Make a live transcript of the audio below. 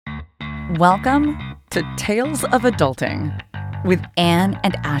Welcome to Tales of Adulting with Anne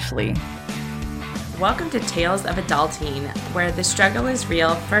and Ashley. Welcome to Tales of Adulting, where the struggle is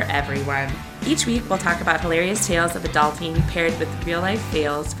real for everyone. Each week, we'll talk about hilarious tales of adulting paired with real-life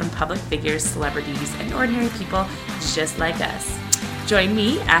fails from public figures, celebrities, and ordinary people just like us. Join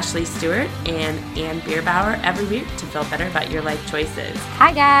me, Ashley Stewart, and Anne Bierbauer every week to feel better about your life choices.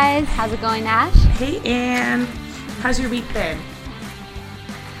 Hi, guys. How's it going, Ash? Hey, Anne. How's your week been?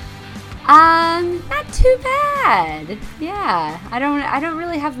 Not too bad. Yeah, I don't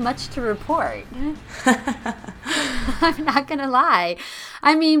really have much to report. I'm not gonna lie.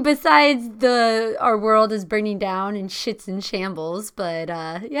 I mean, besides our world is burning down and shit's in shambles, but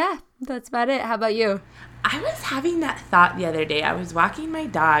yeah, that's about it. How about you? I was having that thought the other day. I was walking my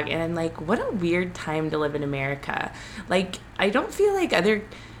dog, and I'm like, what a weird time to live in America. Like, I don't feel like other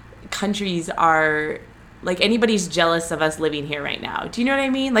countries are... like anybody's jealous of us living here right now. Do you know what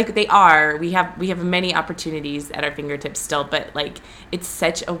I mean? Like they are. We have many opportunities at our fingertips still, but like it's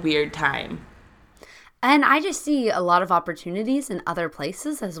such a weird time. And I just see a lot of opportunities in other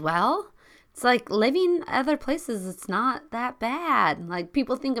places as well. It's like living other places, it's not that bad. Like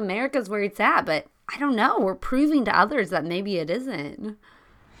people think America's where it's at, but I don't know. We're proving to others that maybe it isn't.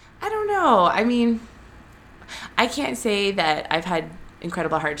 I don't know. I mean, I can't say that I've had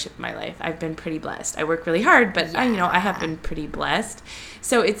incredible hardship in my life. I've been pretty blessed. I work really hard, but I have been pretty blessed.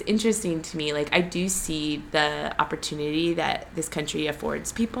 So it's interesting to me. Like I do see the opportunity that this country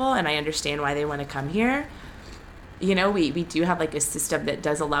affords people, and I understand why they want to come here. You know, we do have like a system that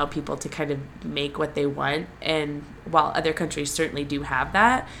does allow people to kind of make what they want, and while other countries certainly do have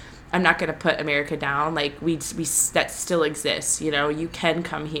that, I'm not going to put America down. Like we that still exists. You know, you can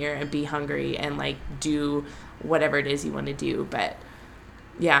come here and be hungry and like do whatever it is you want to do, but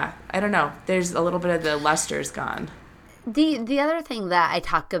yeah, I don't know. There's a little bit of the luster's gone. The other thing that I've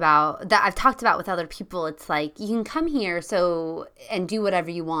talked about with other people, it's like you can come here and do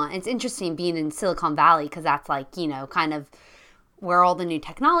whatever you want. It's interesting being in Silicon Valley because that's like, you know, kind of where all the new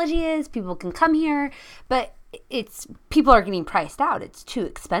technology is. People can come here, but people are getting priced out. It's too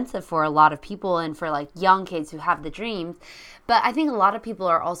expensive for a lot of people and for like young kids who have the dreams. But I think a lot of people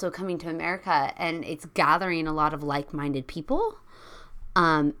are also coming to America, and it's gathering a lot of like-minded people.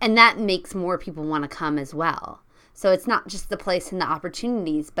 And that makes more people want to come as well. So it's not just the place and the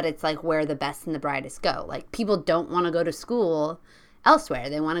opportunities, but it's like where the best and the brightest go. Like people don't want to go to school elsewhere.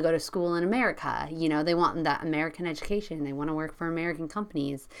 They want to go to school in America. You know, they want that American education. They want to work for American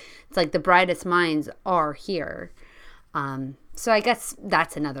companies. It's like the brightest minds are here. So I guess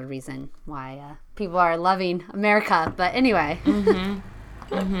that's another reason why people are loving America. But anyway.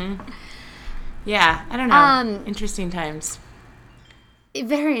 Yeah, I don't know. Interesting times.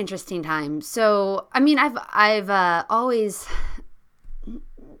 Very interesting time. So, I mean, I've always,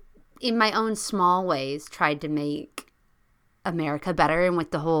 in my own small ways, tried to make America better. And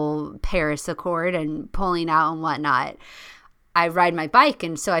with the whole Paris Accord and pulling out and whatnot, I ride my bike.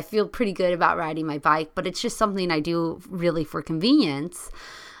 And so I feel pretty good about riding my bike. But it's just something I do really for convenience.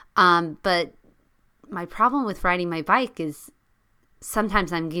 But my problem with riding my bike is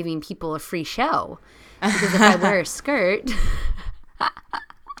sometimes I'm giving people a free show. Because if I wear a skirt...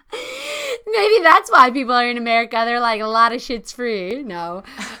 Maybe that's why people are in America. They're like, a lot of shit's free. No.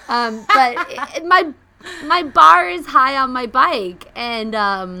 But my bar is high on my bike. And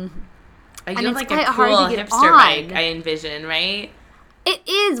you have like a cool hipster bike, I envision, right? It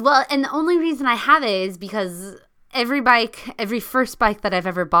is. Well, and the only reason I have it is because every first bike that I've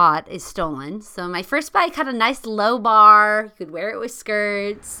ever bought is stolen. So my first bike had a nice low bar. You could wear it with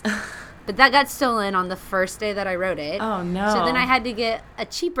skirts. But that got stolen on the first day that I rode it. Oh, no. So then I had to get a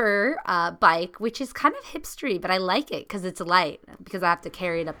cheaper bike, which is kind of hipstery, but I like it because it's light, because I have to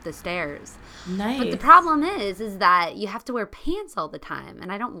carry it up the stairs. Nice. But the problem is that you have to wear pants all the time,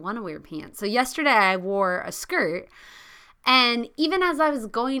 and I don't want to wear pants. So yesterday I wore a skirt, and even as I was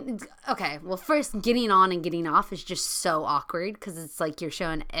going... Okay, well, first, getting on and getting off is just so awkward because it's like you're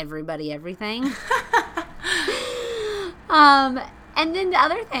showing everybody everything. And then the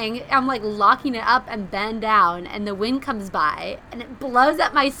other thing, I'm like locking it up and bend down, and the wind comes by and it blows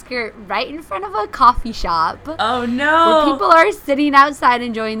up my skirt right in front of a coffee shop. Oh no! Where people are sitting outside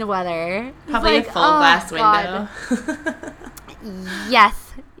enjoying the weather. Probably like, a full glass window.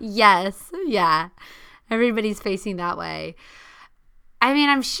 Yes, yeah. Everybody's facing that way. I mean,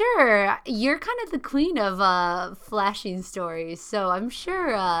 I'm sure you're kind of the queen of flashing stories, so I'm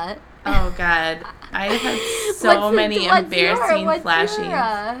sure... Oh, God. I've had so many embarrassing flashing.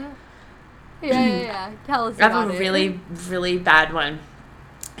 Yeah. Tell us about it. I have a really, really bad one.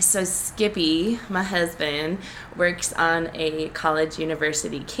 So Skippy, my husband, works on a college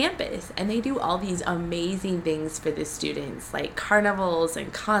university campus, and they do all these amazing things for the students, like carnivals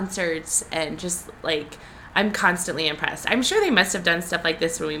and concerts, and just like I'm constantly impressed. I'm sure they must have done stuff like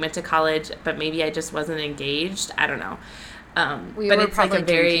this when we went to college, but maybe I just wasn't engaged. I don't know. We but were it's probably like a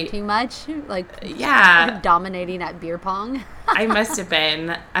very drinking too much, like dominating at beer pong. I must have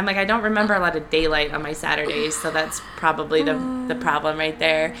been. I'm like, I don't remember a lot of daylight on my Saturdays, so that's probably the problem right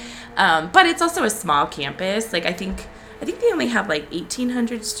there. But it's also a small campus. Like I think they only have like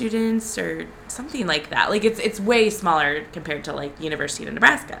 1,800 students or something like that. Like it's way smaller compared to like University of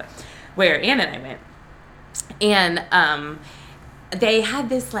Nebraska, where Ann and I went. And they had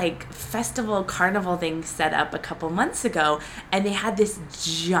this like festival carnival thing set up a couple months ago, and they had this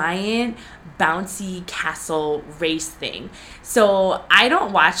giant bouncy castle race thing. So I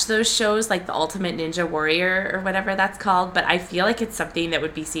don't watch those shows like the Ultimate Ninja Warrior or whatever that's called, but I feel like it's something that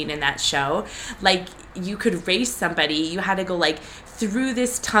would be seen in that show. Like you could race somebody, you had to go like through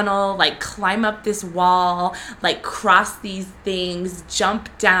this tunnel, like climb up this wall, like cross these things,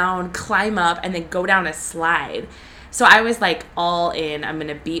 jump down, climb up, and then go down a slide. So I was like all in. I'm going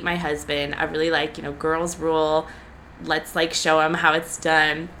to beat my husband. I really like, girls rule. Let's like show him how it's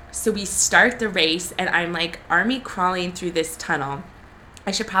done. So we start the race, and I'm like army crawling through this tunnel.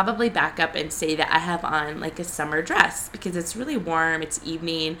 I should probably back up and say that I have on like a summer dress because it's really warm. It's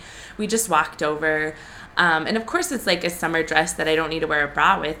evening. We just walked over. And of course it's like a summer dress that I don't need to wear a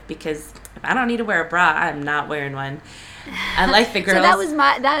bra with, because if I don't need to wear a bra, I'm not wearing one. I like the girls. So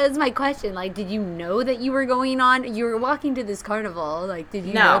that was my question. Like, did you know that you were you were walking to this carnival? Like, did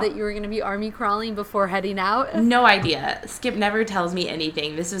you know that you were going to be army crawling before heading out? No idea. Skip never tells me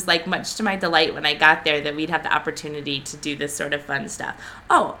anything. This was like much to my delight when I got there that we'd have the opportunity to do this sort of fun stuff.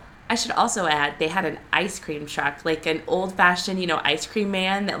 Oh, I should also add, they had an ice cream truck, like an old-fashioned, ice cream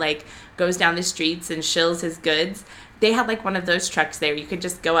man that like goes down the streets and shills his goods. They had like one of those trucks there. You could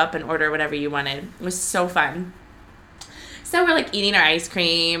just go up and order whatever you wanted. It was so fun. So we're like eating our ice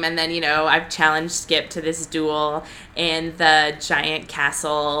cream, and then, I've challenged Skip to this duel in the giant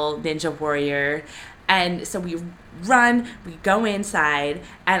castle Ninja Warrior. And so we run, we go inside,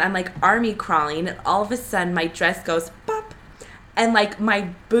 and I'm like army crawling, and all of a sudden my dress goes pop, and like my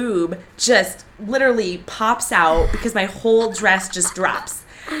boob just literally pops out because my whole dress just drops.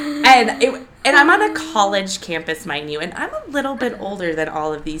 And I'm on a college campus, mind you, and I'm a little bit older than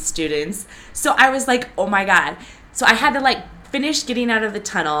all of these students. So I was like, oh my God. So I had to like finish getting out of the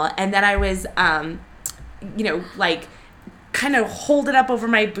tunnel, and then I was, like kind of hold it up over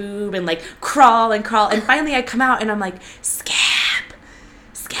my boob and like crawl. And finally I come out and I'm like, Scab.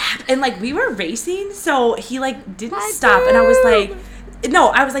 And like we were racing, so he like didn't stop. And I was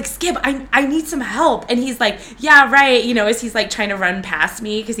like, Skip, I need some help. And he's like, yeah, right. As he's like trying to run past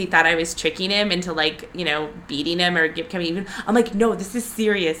me because he thought I was tricking him into like, beating him or becoming even. I'm like, no, this is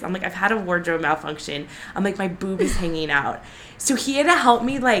serious. I'm like, I've had a wardrobe malfunction. I'm like, my boob is hanging out. So he had to help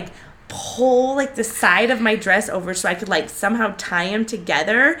me like pull like the side of my dress over so I could like somehow tie him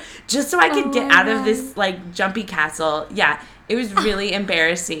together just so I could get out of this like jumpy castle. Yeah, it was really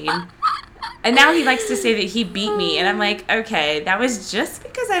embarrassing. And now he likes to say that he beat me, and I'm like, okay, that was just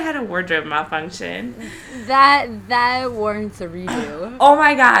because I had a wardrobe malfunction. That warrants a redo. Oh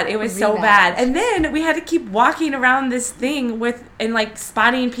my God, it was so bad. And then we had to keep walking around this thing and like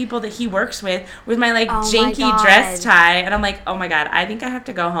spotting people that he works with my like janky dress tie, and I'm like, oh my God, I think I have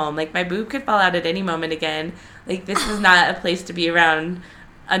to go home. Like my boob could fall out at any moment again. Like this is not a place to be around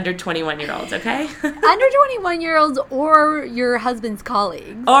under 21-year-olds, okay? Under 21-year-olds or your husband's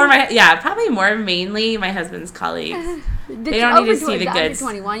colleagues. Or probably more mainly my husband's colleagues. They don't need to see the goods.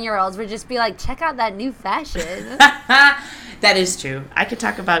 Under 21-year-olds would just be like, check out that new fashion. That is true. I could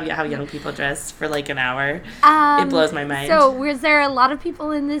talk about how young people dress for like an hour. It blows my mind. So was there a lot of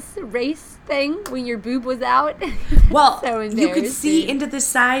people in this race thing when your boob was out? Well, so you could see into the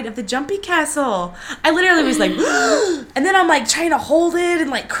side of the jumpy castle. I literally was like, and then I'm like trying to hold it and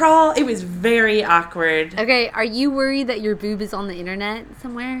like crawl. It was very awkward. Okay, are you worried that your boob is on the internet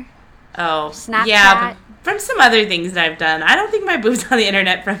somewhere? Oh, Snapchat? Yeah, from some other things that I've done. I don't think my boob's on the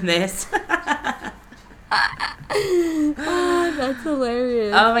internet from this. Oh, that's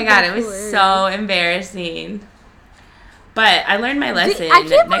hilarious. Oh my God, it was so embarrassing. But I learned my lesson. I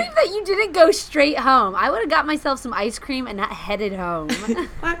can't believe that you didn't go straight home. I would have got myself some ice cream and not headed home.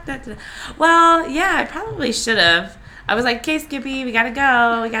 Well, yeah, I probably should have. I was like, okay, Skippy, we gotta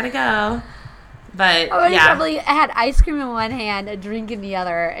go. But I would have probably had ice cream in one hand, a drink in the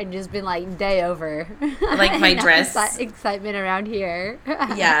other, and just been like, day over. Like my dress. Excitement around here.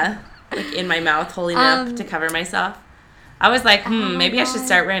 Yeah. Like in my mouth, holding it up to cover myself. I was like, my maybe I should God.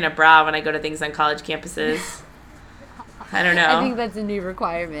 start wearing a bra when I go to things on college campuses. I don't know. I think that's a new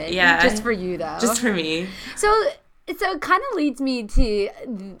requirement. Yeah. Just for you, though. Just for me. So it kind of leads me to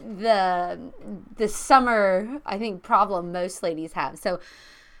the summer, I think, problem most ladies have. So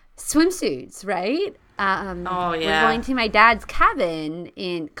swimsuits, right? Oh, yeah. We're going to my dad's cabin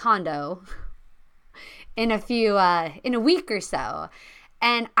in condo in a week or so.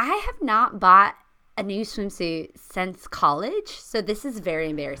 And I have not bought a new swimsuit since college. So this is very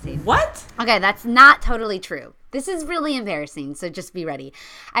embarrassing. What? Okay, that's not totally true. This is really embarrassing, so just be ready.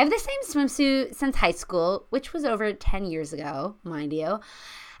 I have the same swimsuit since high school, which was over 10 years ago, mind you.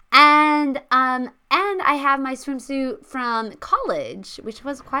 And I have my swimsuit from college, which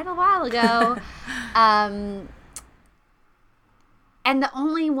was quite a while ago. And the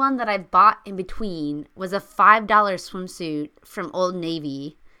only one that I bought in between was a $5 swimsuit from Old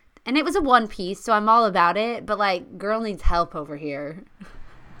Navy. And it was a one piece, so I'm all about it. But, like, girl needs help over here.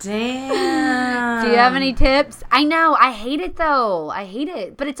 Damn. Do you have any tips? I know. I hate it, though. I hate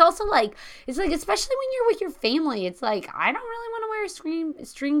it. But it's also, like, especially when you're with your family, it's like, I don't really want to wear a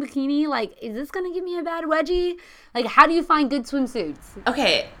string bikini. Like, is this going to give me a bad wedgie? Like, how do you find good swimsuits?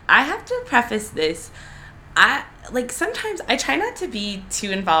 Okay, I have to preface this. Sometimes I try not to be too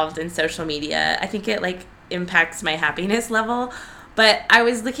involved in social media. I think it, like, impacts my happiness level. But I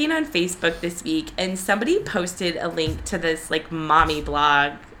was looking on Facebook this week, and somebody posted a link to this, like, mommy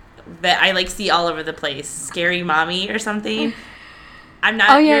blog that I, like, see all over the place. Scary Mommy or something. I'm not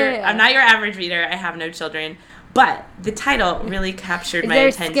I'm not your average reader. I have no children. But the title really captured my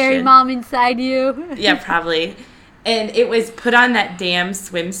attention. Is there a scary mom inside you? Yeah, probably. And it was put on that damn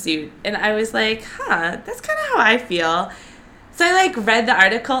swimsuit. And I was like, that's kind of how I feel. So I, like, read the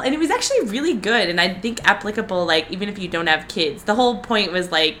article, and it was actually really good, and I think applicable, like, even if you don't have kids. The whole point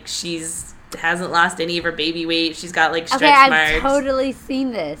was, like, hasn't lost any of her baby weight. She's got, like, stretch marks. Okay, I've totally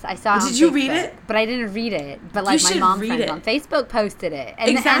seen this. I saw it on Did you Facebook, read it? But I didn't read it. But, like, my mom friends on Facebook posted it. And,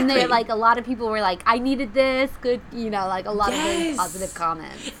 Exactly. And like, a lot of people were like, I needed this. Good, like, a lot of really positive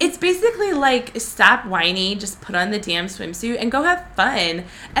comments. It's basically like, stop whining, just put on the damn swimsuit and go have fun.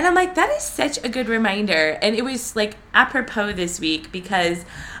 And I'm like, that is such a good reminder. And it was, like, apropos this week because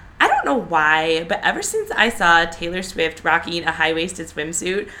I don't know why, but ever since I saw Taylor Swift rocking a high-waisted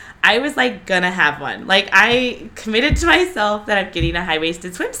swimsuit, I was, like, gonna have one. Like, I committed to myself that I'm getting a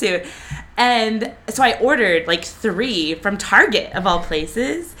high-waisted swimsuit. And so I ordered, like, 3 from Target, of all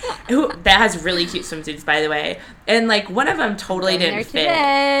places. That has really cute swimsuits, by the way. And, like, one of them totally didn't fit.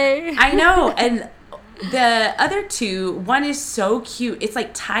 Today. I know. And the other 2, one is so cute. It's, like,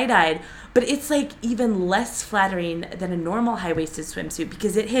 tie-dyed. But it's, like, even less flattering than a normal high-waisted swimsuit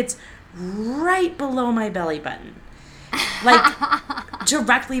because it hits right below my belly button. Like,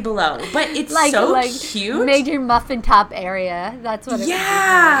 directly below. But it's like, so cute. Major muffin top area. That's what it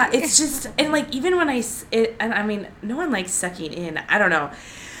Yeah. would be like. It's just, and, like, even when and I mean, no one likes sucking in. I don't know.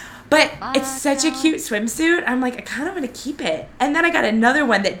 But it's such a cute swimsuit. I'm like, I kind of want to keep it. And then I got another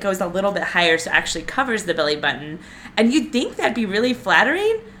one that goes a little bit higher, so actually covers the belly button. And you'd think that'd be really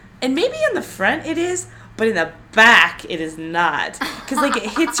flattering. And maybe in the front it is, but in the back it is not. Because, like, it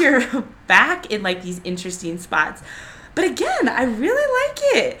hits your back in, like, these interesting spots. But again, I really like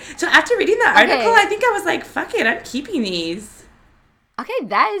it. So after reading that article, I think I was like, fuck it, I'm keeping these. Okay,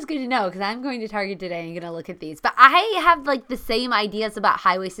 that is good to know because I'm going to Target today and going to look at these. But I have, like, the same ideas about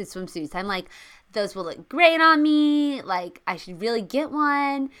high-waisted swimsuits. I'm like, those will look great on me. Like, I should really get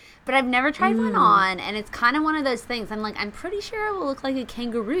one. But I've never tried one on, and it's kind of one of those things. I'm like, I'm pretty sure I will look like a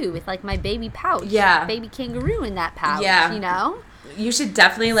kangaroo with, like, my baby pouch. Yeah. Baby kangaroo in that pouch, Yeah. you know? You should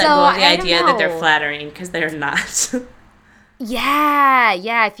definitely let go of the idea that they're flattering because they're not. Yeah,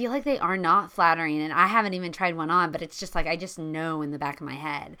 I feel like they are not flattering, and I haven't even tried one on, but it's just like I just know in the back of my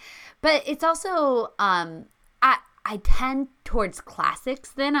head. But it's also I tend towards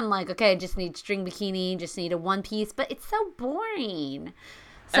classics then. I'm like, okay, I just need string bikini, just need a one piece, but it's so boring.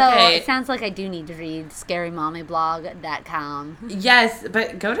 So it sounds like I do need to read scarymommyblog.com. Yes,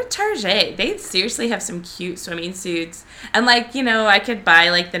 but go to Target. They seriously have some cute swimming suits. And, like, I could buy,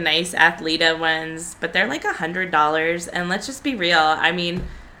 like, the nice Athleta ones, but they're, like, $100. And let's just be real. I mean,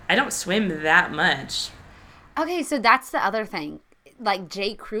 I don't swim that much. Okay, so that's the other thing. Like,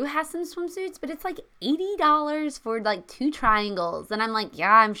 J. Crew has some swimsuits, but it's, like, $80 for, like, 2 triangles. And I'm like,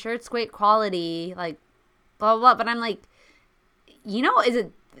 yeah, I'm sure it's great quality, like, blah, blah, blah. But I'm like,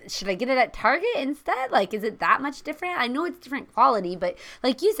 should I get it at Target instead? Like, is it that much different? I know it's different quality, but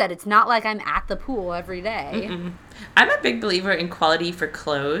like you said, it's not like I'm at the pool every day. Mm-mm. I'm a big believer in quality for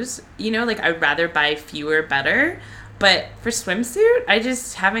clothes. Like, I'd rather buy fewer better. But for swimsuit, I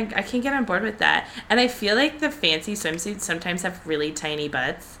can't get on board with that. And I feel like the fancy swimsuits sometimes have really tiny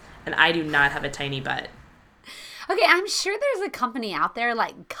butts, and I do not have a tiny butt. Okay, I'm sure there's a company out there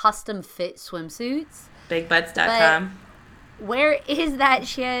like custom fit swimsuits. BigButts.com. Where is that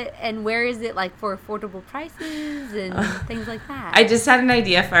shit, and where is it like for affordable prices and things like that? I just had an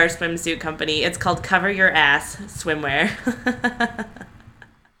idea for our swimsuit company. It's called Cover Your Ass Swimwear.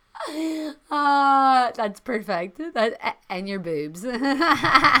 That's perfect. And your boobs.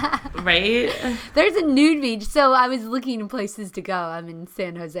 Right? There's a nude beach. So I was looking at places to go. I'm in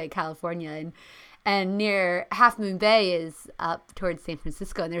San Jose, California, and near Half Moon Bay is up towards San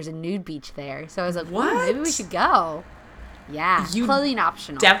Francisco, and there's a nude beach there. So I was like, what? Maybe we should go. Yeah, clothing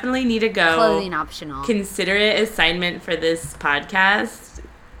optional. Definitely need to go. Clothing optional. Consider it assignment for this podcast,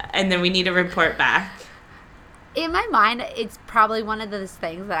 and then we need to report back. In my mind, it's probably one of those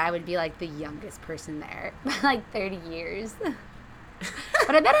things that I would be like the youngest person there, like 30 years.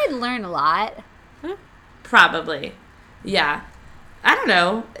 But I bet I'd learn a lot. Probably. Yeah. I don't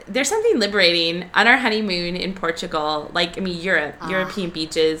know. There's something liberating on our honeymoon in Portugal, European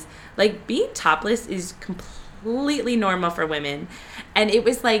beaches. Like, being topless is completely normal for women. And it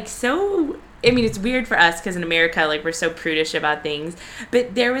was like so, it's weird for us because in America, like, we're so prudish about things.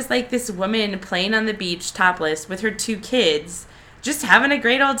 But there was like this woman playing on the beach topless with her 2 kids, just having a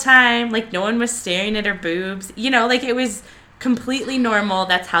great old time. Like, no one was staring at her boobs. Like, it was completely normal.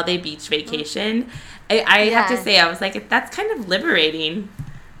 That's how they beach vacation. I have to say, I was like, that's kind of liberating.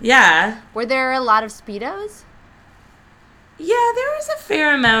 Yeah. Were there a lot of Speedos? Yeah, there was a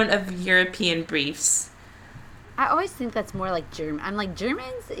fair amount of European briefs. I always think that's more like German. I'm like,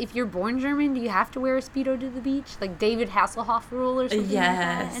 Germans, if you're born German, do you have to wear a Speedo to the beach? Like David Hasselhoff rule or something like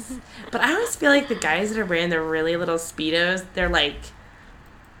that? But I always feel like the guys that are wearing the really little Speedos, they're like,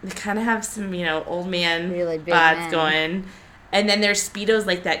 they kind of have some, old man really big bods going. And then there's Speedos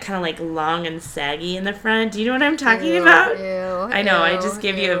like that, kind of like long and saggy in the front. Do you know what I'm talking about? I know, I just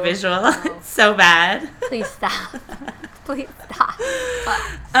gave you a visual. It's so bad. Please stop. Please stop.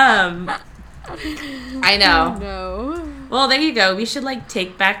 I know. Oh, no. Well, there you go. We should like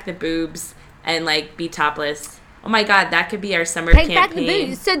take back the boobs and like be topless. Oh my God, that could be our summer campaign. Take back the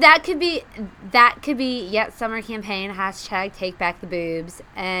boobs. So that could be summer campaign, hashtag take back the boobs.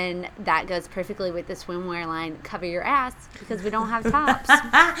 And that goes perfectly with the swimwear line, cover your ass, because we don't have tops.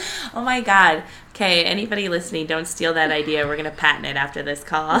 Oh my God. Okay, anybody listening, don't steal that idea. We're going to patent it after this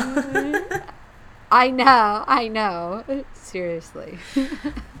call. I know. Seriously.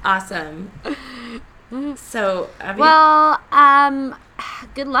 Awesome. So,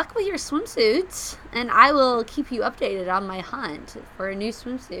 good luck with your swimsuits, and I will keep you updated on my hunt for a new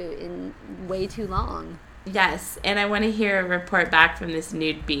swimsuit in way too long. Yes, and I want to hear a report back from this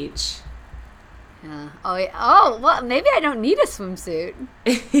nude beach. Yeah. Oh, well, maybe I don't need a swimsuit.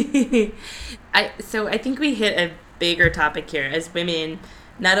 I think we hit a bigger topic here. As women,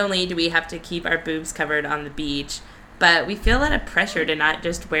 not only do we have to keep our boobs covered on the beach, but we feel a lot of pressure to not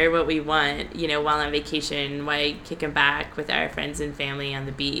just wear what we want, while on vacation, while kicking back with our friends and family on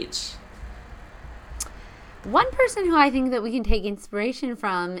the beach. One person who I think that we can take inspiration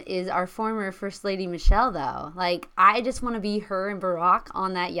from is our former First Lady Michelle, though. Like, I just want to be her and Barack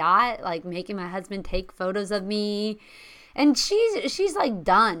on that yacht, like making my husband take photos of me. And she's like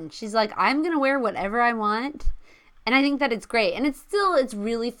done. She's like, I'm going to wear whatever I want. And I think that it's great. And it's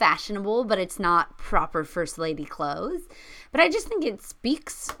really fashionable, but it's not proper First Lady clothes. But I just think it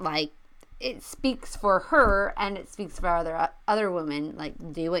speaks for her, and it speaks for other women.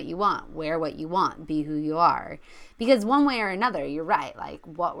 Like, do what you want, wear what you want, be who you are. Because one way or another, you're right. Like,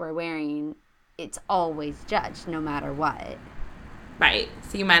 what we're wearing, it's always judged, no matter what. Right.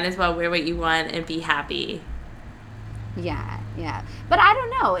 So you might as well wear what you want and be happy. Yeah. But I don't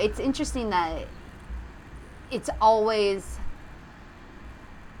know. It's interesting that it's always,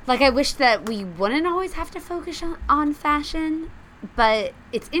 like, I wish that we wouldn't always have to focus on fashion, but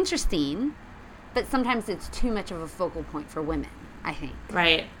it's interesting, but sometimes it's too much of a focal point for women, I think.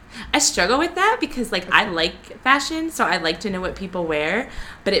 Right. I struggle with that because, like, I like fashion, so I like to know what people wear,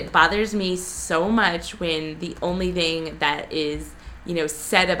 but it bothers me so much when the only thing that is,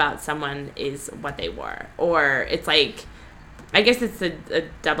 said about someone is what they wore. Or it's like, I guess it's a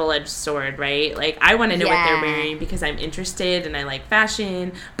double-edged sword, right? Like, I want to know what they're wearing because I'm interested and I like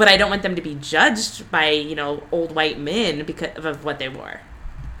fashion, but I don't want them to be judged by, old white men because of what they wore.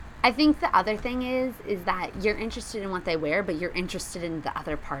 I think the other thing is that you're interested in what they wear, but you're interested in the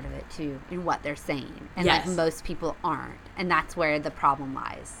other part of it, too, in what they're saying. And, like, most people aren't. And that's where the problem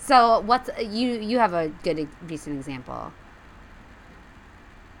lies. So, you have a good, recent example.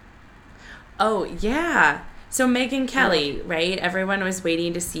 Oh, yeah. So Megyn Kelly, right? Everyone was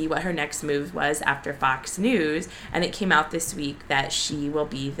waiting to see what her next move was after Fox News, and it came out this week that she will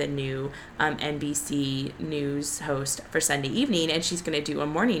be the new NBC News host for Sunday evening, and she's going to do a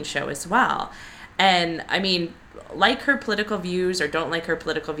morning show as well. And I mean, like her political views or don't like her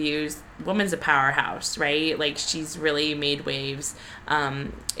political views, woman's a powerhouse, right? Like, she's really made waves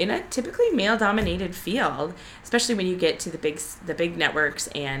in a typically male-dominated field, especially when you get to the big networks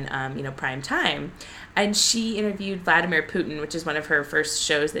and prime time. And she interviewed Vladimir Putin, which is one of her first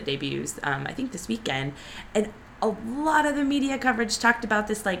shows that debuts, I think, this weekend. And a lot of the media coverage talked about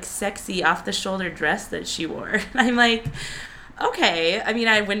this like sexy off-the-shoulder dress that she wore. And I'm like, okay. I mean,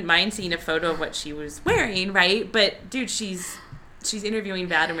 I wouldn't mind seeing a photo of what she was wearing, right? But dude, she's interviewing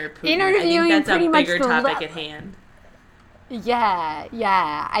Vladimir Putin. I think that's a bigger topic at hand.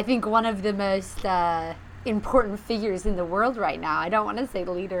 Yeah. I think one of the most important figures in the world right now. I don't want to say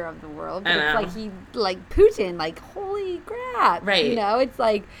leader of the world, but it's like Putin, like, holy crap. Right. You know, it's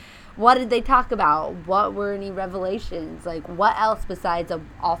like, what did they talk about? What were any revelations? Like, what else besides a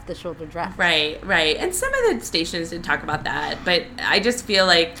off-the-shoulder dress? Right. And some of the stations did talk about that, but I just feel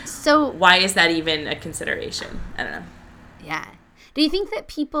like, so why is that even a consideration? I don't know. Yeah. Do you think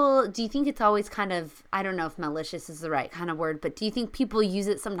it's always kind of, I don't know if malicious is the right kind of word, but do you think people use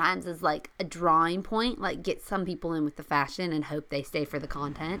it sometimes as like a drawing point, like get some people in with the fashion and hope they stay for the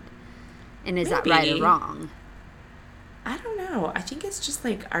content? And is that right or wrong? I don't know. I think it's just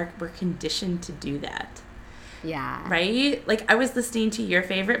like we're conditioned to do that. Yeah. Right? Like, I was listening to your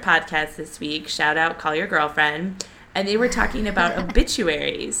favorite podcast this week, shout out Call Your Girlfriend, and they were talking about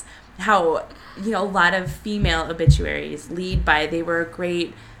obituaries. How, a lot of female obituaries lead by they were a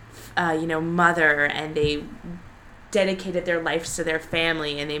great, mother, and they dedicated their lives to their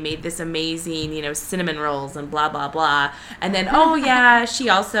family, and they made this amazing, cinnamon rolls and blah, blah, blah. And then, oh, yeah, she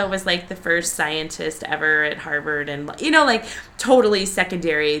also was, like, the first scientist ever at Harvard, and, like, totally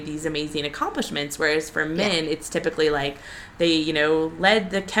secondary, these amazing accomplishments. Whereas for men, it's typically, like, they,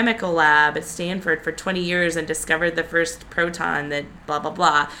 led the chemical lab at Stanford for 20 years and discovered the first proton that blah, blah,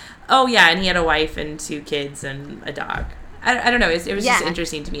 blah. Oh, yeah, and he had a wife and 2 kids and a dog. I don't know. It was just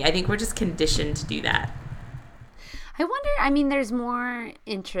interesting to me. I think we're just conditioned to do that. I wonder, there's more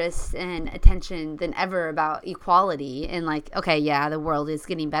interest and attention than ever about equality, and like, okay, yeah, the world is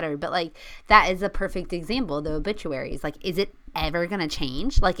getting better, but like, that is a perfect example, the obituaries. Like, is it ever going to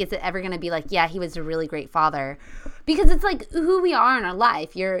change? Like, is it ever going to be like, yeah, he was a really great father? Because it's like who we are in our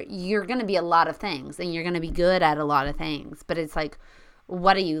life. You're going to be a lot of things, and you're going to be good at a lot of things, but it's like,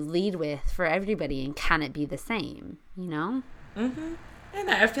 what do you lead with for everybody, and can it be the same, Mm-hmm. And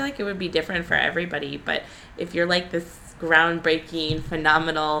I feel like it would be different for everybody, but if you're like this groundbreaking,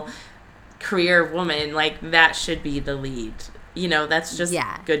 phenomenal career woman, like, that should be the lead. That's just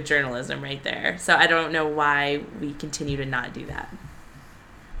good journalism right there. So I don't know why we continue to not do that.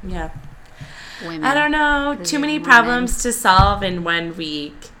 Yeah. Women. I don't know. Too many problems to solve in 1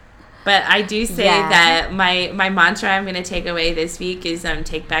 week. But I do say that my mantra I'm going to take away this week is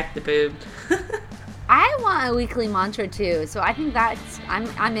take back the boob. I want a weekly mantra too, so I think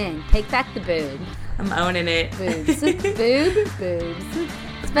I'm in. Take back the boob. I'm owning it. Boobs. Boobs.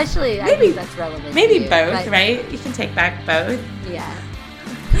 Especially, I think that's relevant. Maybe both, right? You can take back both. Yeah.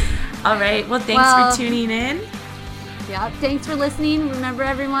 All right. Well, thanks for tuning in. Yeah. Thanks for listening. Remember,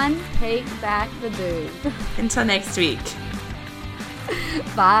 everyone, take back the boob. Until next week.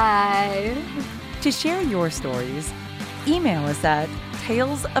 Bye. To share your stories, email us at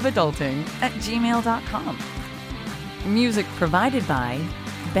talesofadulting@gmail.com. Music provided by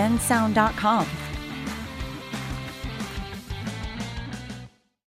bensound.com.